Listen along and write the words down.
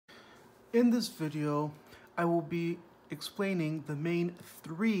In this video, I will be explaining the main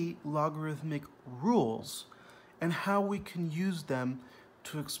 3 logarithmic rules and how we can use them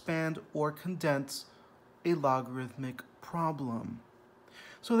to expand or condense a logarithmic problem.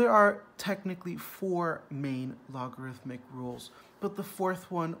 So there are technically 4 main logarithmic rules, but the 4th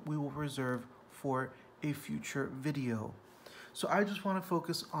one we will reserve for a future video. So I just want to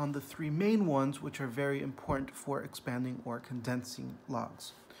focus on the 3 main ones, which are very important for expanding or condensing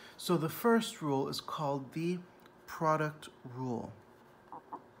logs. So the first rule is called the product rule.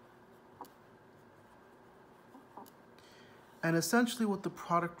 And essentially what the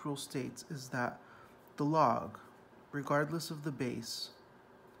product rule states is that the log, regardless of the base,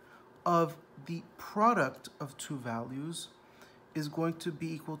 of the product of 2 values is going to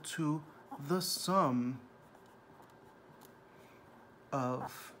be equal to the sum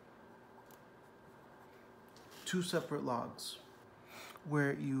of 2 separate logs,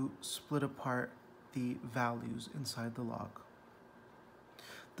 where you split apart the values inside the log.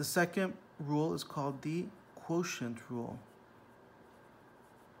 The second rule is called the quotient rule.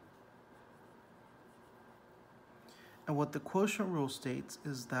 And what the quotient rule states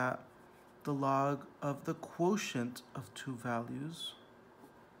is that the log of the quotient of 2 values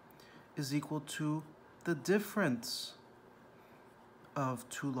is equal to the difference of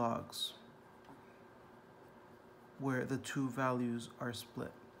 2 logs, where the 2 values are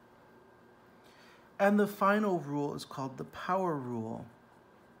split. And the final rule is called the power rule.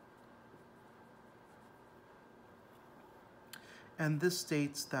 And this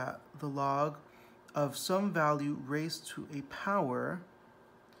states that the log of some value raised to a power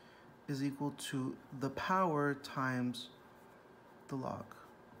is equal to the power times the log.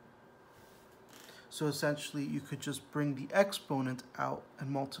 So essentially, you could just bring the exponent out and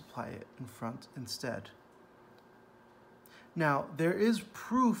multiply it in front instead. Now, there is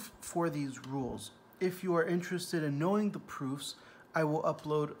proof for these rules. If you are interested in knowing the proofs, I will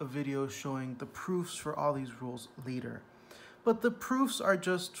upload a video showing the proofs for all these rules later. But the proofs are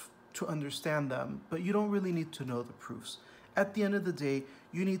just to understand them, but you don't really need to know the proofs. At the end of the day,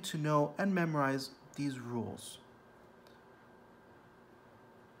 you need to know and memorize these rules.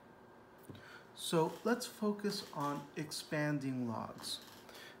 So let's focus on expanding logs.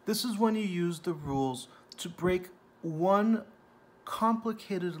 This is when you use the rules to break one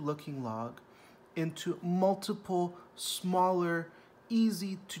complicated looking log into multiple smaller,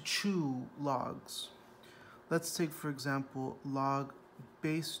 easy to chew logs. Let's take, for example, log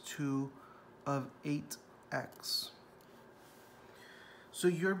base 2 of 8x. So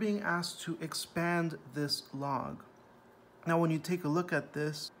you're being asked to expand this log. Now when you take a look at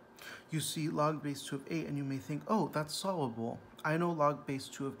this, you see log base 2 of 8 and you may think, oh, that's solvable. I know log base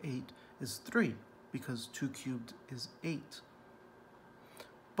 2 of 8 is 3 because 2 cubed is 8.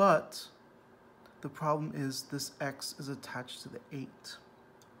 But the problem is this x is attached to the 8.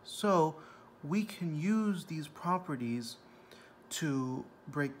 So we can use these properties to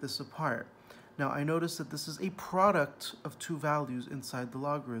break this apart. Now I notice that this is a product of 2 values inside the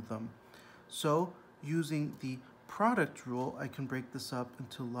logarithm. So using the product rule, I can break this up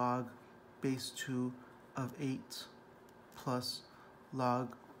into log base 2 of 8 plus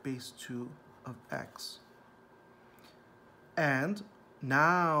log base 2 of x. And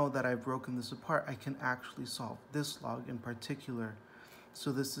now that I've broken this apart, I can actually solve this log in particular.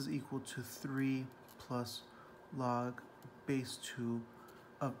 So this is equal to 3 plus log base 2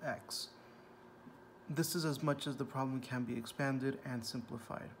 of x. This is as much as the problem can be expanded and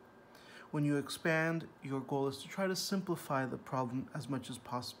simplified. When you expand, your goal is to try to simplify the problem as much as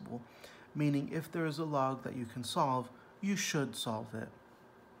possible, meaning if there is a log that you can solve, you should solve it.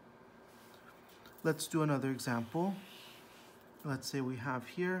 Let's do another example. Let's say we have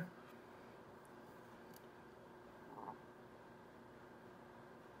here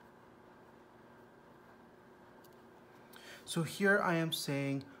so here I am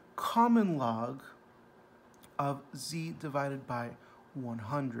saying common log of z divided by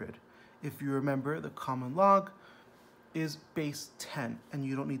 100. If you remember, the common log is base 10, and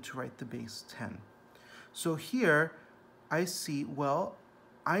you don't need to write the base 10. So here I see, well,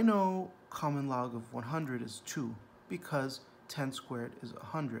 I know common log of 100 is 2 because 10 squared is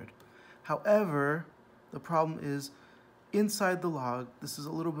 100. However, the problem is inside the log, this is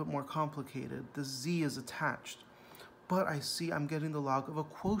a little bit more complicated. The z is attached, but I see I'm getting the log of a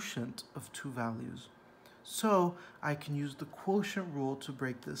quotient of 2 values. So I can use the quotient rule to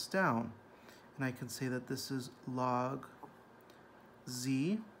break this down. And I can say that this is log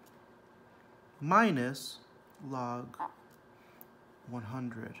z minus log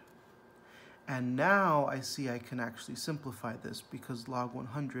 100. And now I see I can actually simplify this because log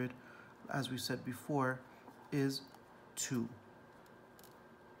 100 as we said before, is 2.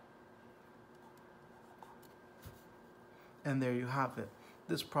 And there you have it.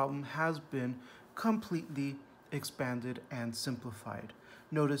 This problem has been completely expanded and simplified.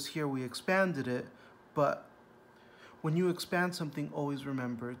 Notice here we expanded it, but when you expand something, always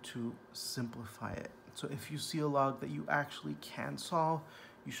remember to simplify it. So if you see a log that you actually can solve,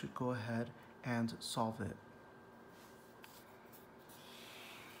 you should go ahead and solve it.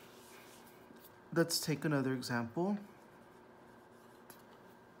 Let's take another example.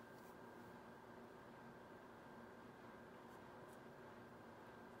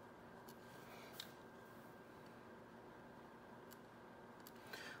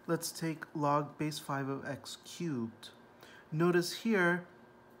 Let's take log base 5 of x cubed. Notice here,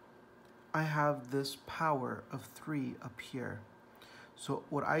 I have this power of 3 up here. So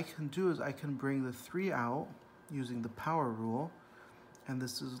what I can do is I can bring the 3 out using the power rule, and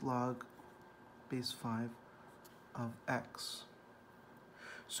this is log base 5 of x.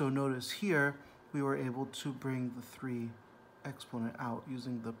 So notice here, we were able to bring the 3 exponent out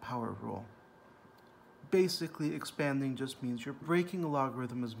using the power rule. Basically, expanding just means you're breaking a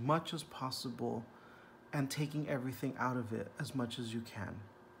logarithm as much as possible and taking everything out of it as much as you can.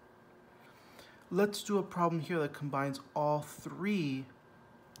 Let's do a problem here that combines all 3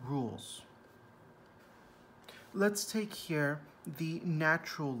 rules. Let's take here the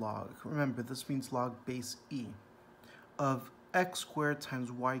natural log. Remember, this means log base e of x squared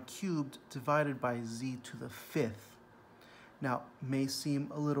times y cubed divided by z to the 5th. Now, may seem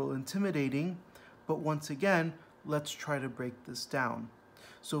a little intimidating, but once again, let's try to break this down.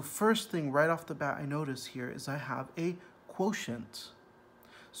 So first thing right off the bat I notice here is I have a quotient.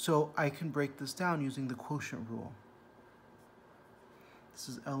 So I can break this down using the quotient rule. This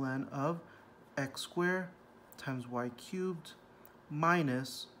is ln of x squared times y cubed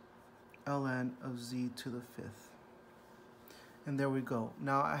minus ln of z to the 5th. And there we go.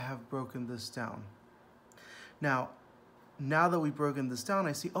 Now I have broken this down. Now that we've broken this down,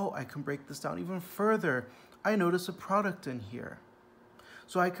 I see, oh, I can break this down even further. I notice a product in here.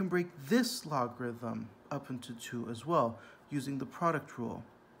 So I can break this logarithm up into 2 as well, using the product rule.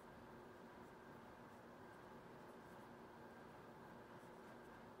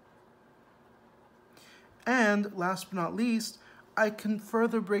 And last but not least, I can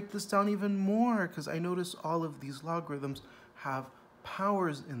further break this down even more because I notice all of these logarithms have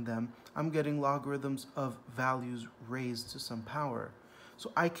powers in them. I'm getting logarithms of values raised to some power.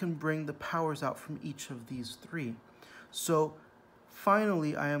 So I can bring the powers out from each of these 3. So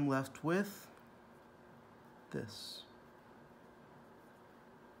finally, I am left with this.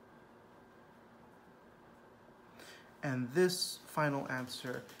 And this final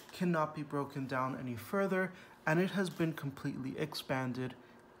answer cannot be broken down any further, and it has been completely expanded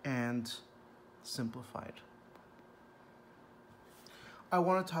and simplified. I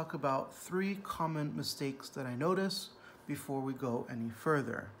want to talk about 3 common mistakes that I notice before we go any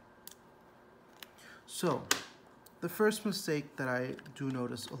further. So, the first mistake that I do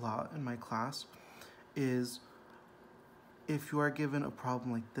notice a lot in my class is if you are given a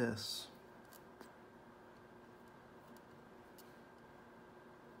problem like this.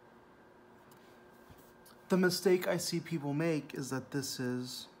 The mistake I see people make is that this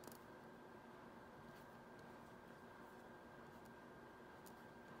is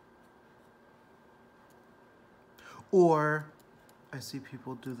or I see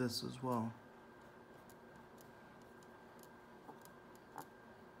people do this as well.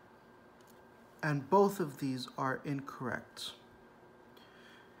 And both of these are incorrect.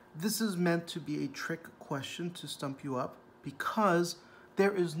 This is meant to be a trick question to stump you up because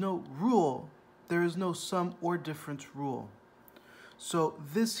there is no rule. There is no sum or difference rule. So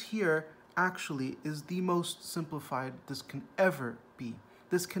this here actually is the most simplified this can ever be.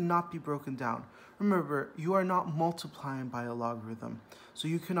 This cannot be broken down. Remember, you are not multiplying by a logarithm, so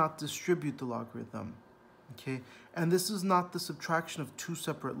you cannot distribute the logarithm, okay? And this is not the subtraction of 2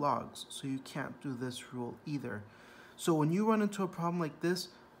 separate logs, so you can't do this rule either. So when you run into a problem like this,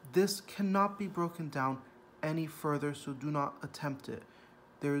 this cannot be broken down any further, so do not attempt it.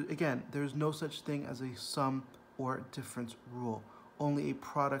 Again, there is no such thing as a sum or difference rule, only a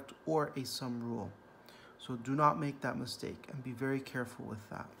product or a sum rule. So do not make that mistake and be very careful with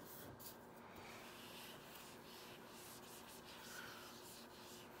that.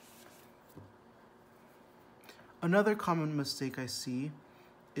 Another common mistake I see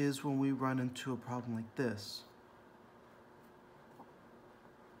is when we run into a problem like this.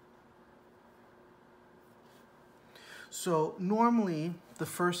 So normally, the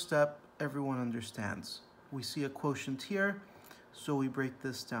first step everyone understands. We see a quotient here, so we break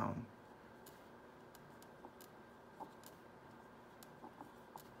this down.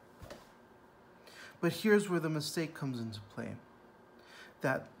 But here's where the mistake comes into play.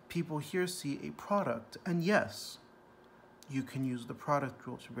 That people here see a product, and yes, you can use the product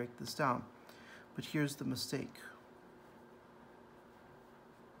rule to break this down. But here's the mistake.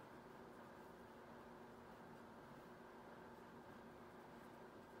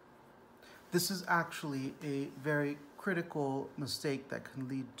 This is actually a very critical mistake that can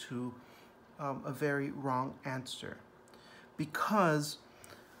lead to a very wrong answer. Because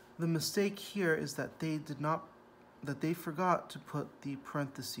the mistake here is that they forgot to put the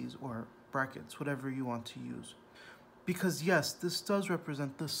parentheses or brackets, whatever you want to use. Because yes, this does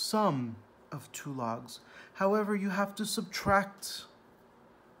represent the sum of two logs. However, you have to subtract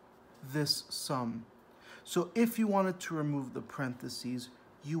this sum. So if you wanted to remove the parentheses,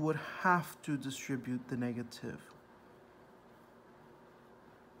 you would have to distribute the negative.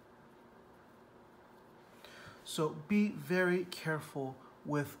 So be very careful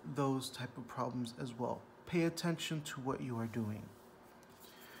with those type of problems as well. Pay attention to what you are doing.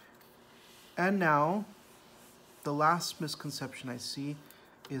 And now, the last misconception I see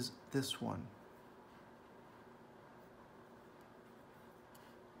is this one.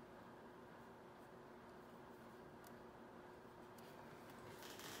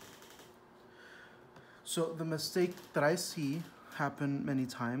 So the mistake that I see happen many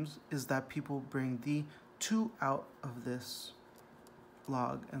times is that people bring the 2 out of this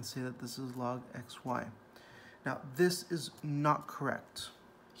log and say that this is log xy. Now, this is not correct.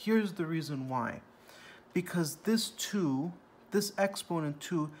 Here's the reason why. Because this 2, this exponent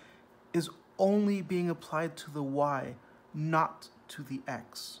 2, is only being applied to the y, not to the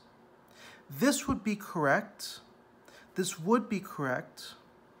x. This would be correct. This would be correct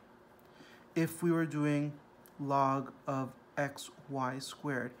if we were doing log of xy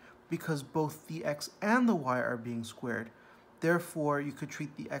squared, because both the x and the y are being squared. Therefore, you could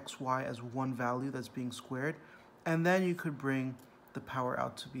treat the xy as one value that's being squared, and then you could bring the power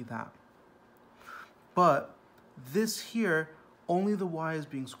out to be that. But this here, only the y is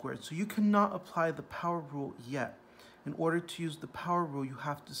being squared, so you cannot apply the power rule yet. In order to use the power rule, you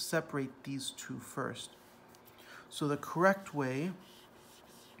have to separate these two first. So the correct way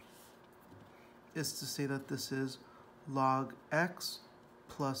is to say that this is log x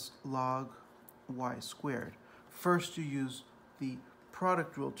plus log y squared. First, you use the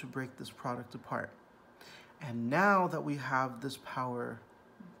product rule to break this product apart. And now that we have this power,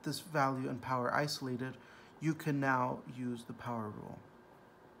 this value and power isolated, you can now use the power rule.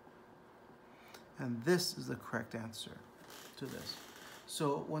 And this is the correct answer to this.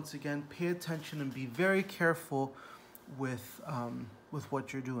 So once again, pay attention and be very careful with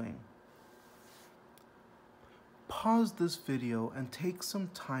what you're doing. Pause this video and take some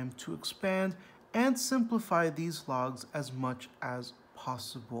time to expand and simplify these logs as much as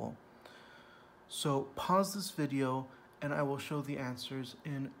possible. So pause this video and I will show the answers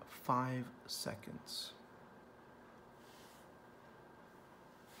in 5 seconds.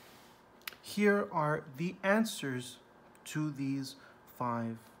 Here are the answers to these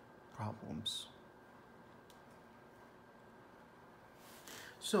 5 problems.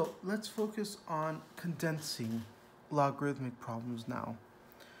 So let's focus on condensing logarithmic problems now.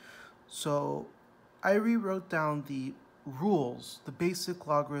 So I rewrote down the rules, the basic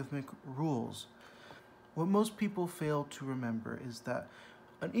logarithmic rules. What most people fail to remember is that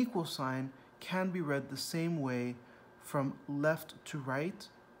an equal sign can be read the same way from left to right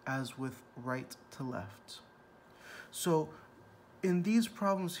as with right to left. So in these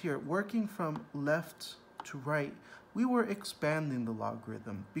problems here, working from left to right, we were expanding the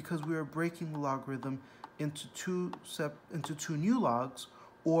logarithm because we were breaking the logarithm into two new logs,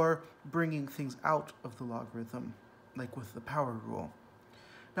 or bringing things out of the logarithm, like with the power rule.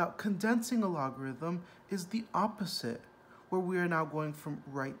 Now, condensing a logarithm is the opposite, where we are now going from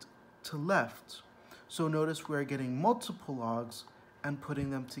right to left. So notice we're getting multiple logs and putting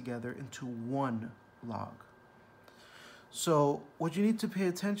them together into one log. So what you need to pay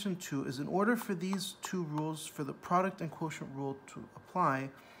attention to is, in order for these two rules, for the product and quotient rule to apply,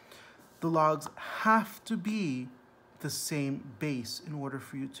 the logs have to be the same base in order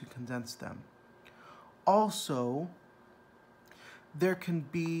for you to condense them. Also, there can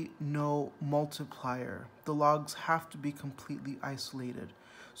be no multiplier. The logs have to be completely isolated.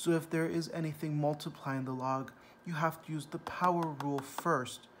 So if there is anything multiplying the log, you have to use the power rule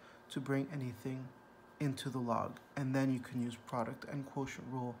first to bring anything into the log, and then you can use product and quotient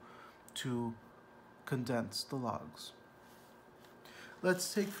rule to condense the logs.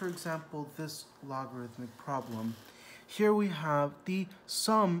 Let's take, for example, this logarithmic problem. Here we have the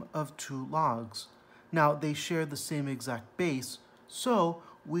sum of two logs. Now, they share the same exact base, so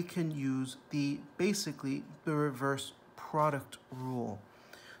we can use basically the reverse product rule.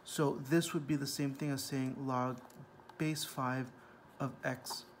 So this would be the same thing as saying log base 5 of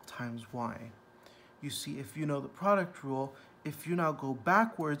x times y. You see, if you know the product rule, if you now go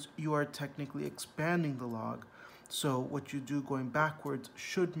backwards, you are technically expanding the log. So what you do going backwards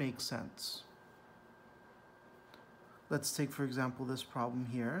should make sense. Let's take, for example, this problem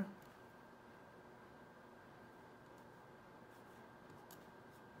here.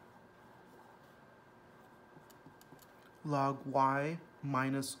 Log y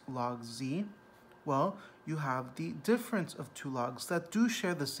minus log z. Well, you have the difference of two logs that do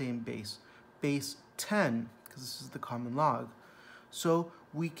share the same base 10, because this is the common log. So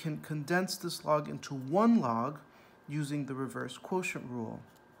we can condense this log into one log using the reverse quotient rule.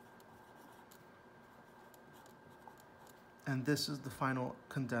 And this is the final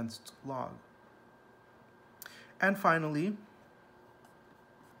condensed log. And finally,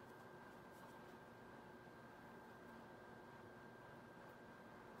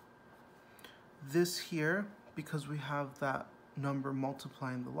 this here, because we have that number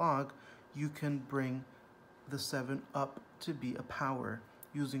multiplying the log, you can bring the 7 up to be a power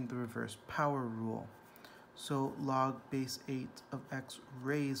using the reverse power rule. So log base 8 of x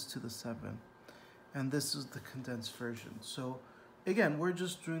raised to the 7. And this is the condensed version. So again, we're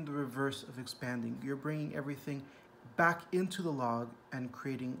just doing the reverse of expanding. You're bringing everything back into the log and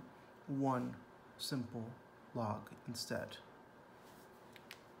creating one simple log instead.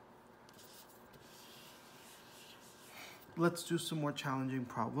 Let's do some more challenging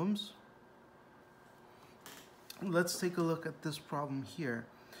problems. Let's take a look at this problem here.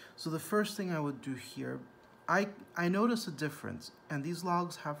 So the first thing I would do here, I notice a difference, and these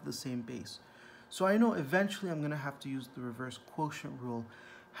logs have the same base. So I know eventually I'm going to have to use the reverse quotient rule.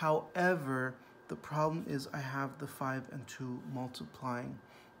 However, the problem is I have the 5 and 2 multiplying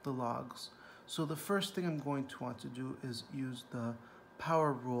the logs. So the first thing I'm going to want to do is use the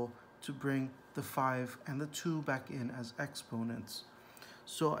power rule to bring the 5 and the 2 back in as exponents.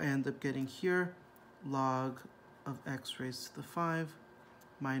 So I end up getting here log of x raised to the 5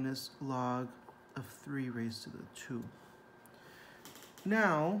 minus log of 3 raised to the 2.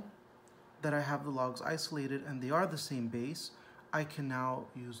 Now that I have the logs isolated and they are the same base, I can now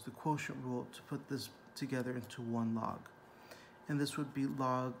use the quotient rule to put this together into one log. And this would be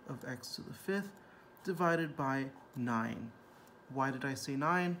log of x to the 5th divided by 9. Why did I say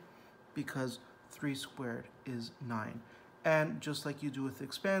 9? Because 3 squared is 9. And just like you do with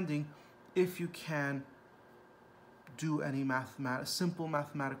expanding, if you can do any simple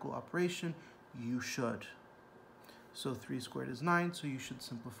mathematical operation, you should. So 3 squared is 9, so you should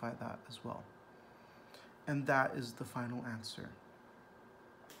simplify that as well. And that is the final answer.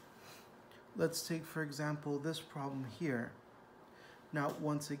 Let's take, for example, this problem here. Now,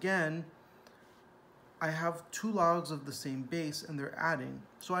 once again, I have two logs of the same base and they're adding.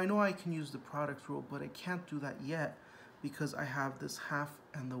 So I know I can use the product rule, but I can't do that yet because I have this half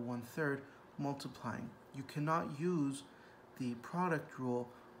and the 1/3 multiplying. You cannot use the product rule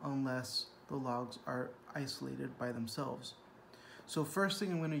unless the logs are isolated by themselves. So first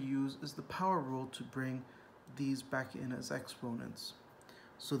thing I'm going to use is the power rule to bring these back in as exponents.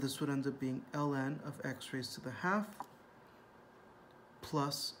 So this would end up being ln of x raised to the half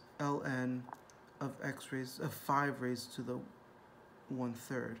plus ln of 5 raised to the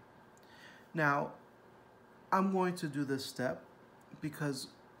 1/3. Now, I'm going to do this step because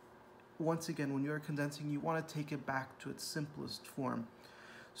once again, when you're condensing, you want to take it back to its simplest form.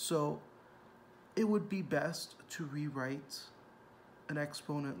 So it would be best to rewrite an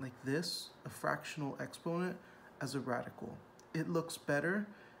exponent like this, a fractional exponent, as a radical. It looks better,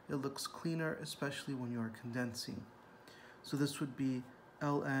 it looks cleaner, especially when you're condensing. So this would be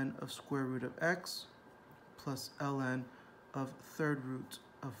ln of square root of x plus ln of 3rd root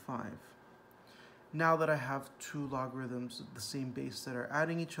of 5. Now that I have two logarithms of the same base that are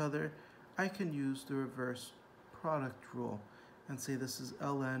adding each other, I can use the reverse product rule and say this is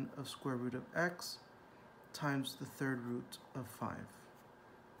ln of square root of x times the 3rd root of 5.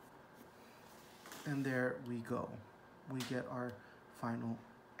 And there we go. We get our final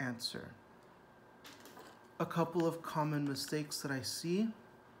answer. A couple of common mistakes that I see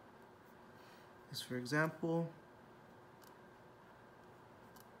is, for example,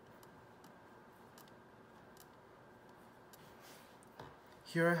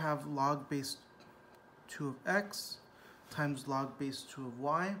 here I have log base 2 of x times log base 2 of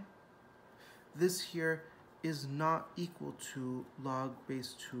y. This here is not equal to log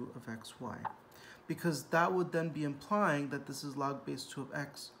base 2 of xy, because that would then be implying that this is log base 2 of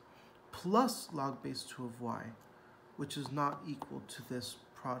x plus log base 2 of y, which is not equal to this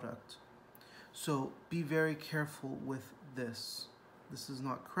product. So be very careful with this. This is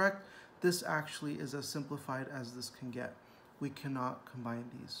not correct. This actually is as simplified as this can get. We cannot combine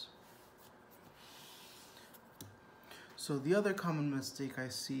these. So the other common mistake I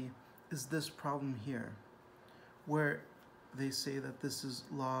see is this problem here, where they say that this is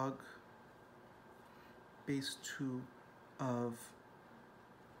log base 2 of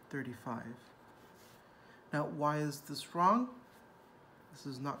 35. Now, why is this wrong? This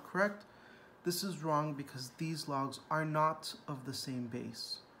is not correct. This is wrong because these logs are not of the same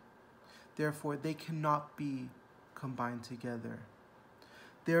base. Therefore, they cannot be combined together.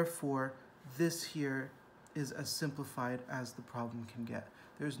 Therefore, this here is as simplified as the problem can get.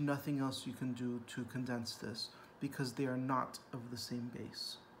 There's nothing else you can do to condense this because they are not of the same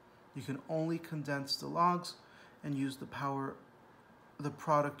base. You can only condense the logs and use the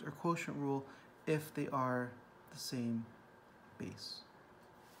product or quotient rule if they are the same base.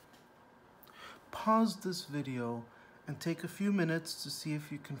 Pause this video and take a few minutes to see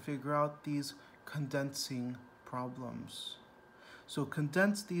if you can figure out these condensing problems. So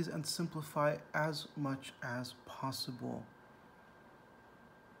condense these and simplify as much as possible.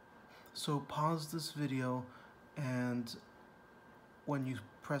 So pause this video, and when you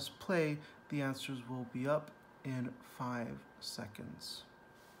press play, the answers will be up in 5 seconds.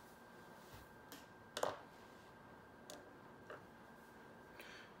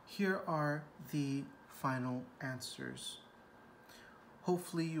 Here are the final answers.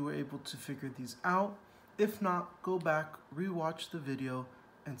 Hopefully you were able to figure these out. If not, go back, rewatch the video,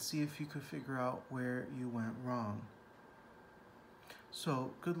 and see if you could figure out where you went wrong.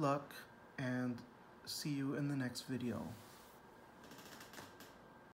 So good luck, and see you in the next video.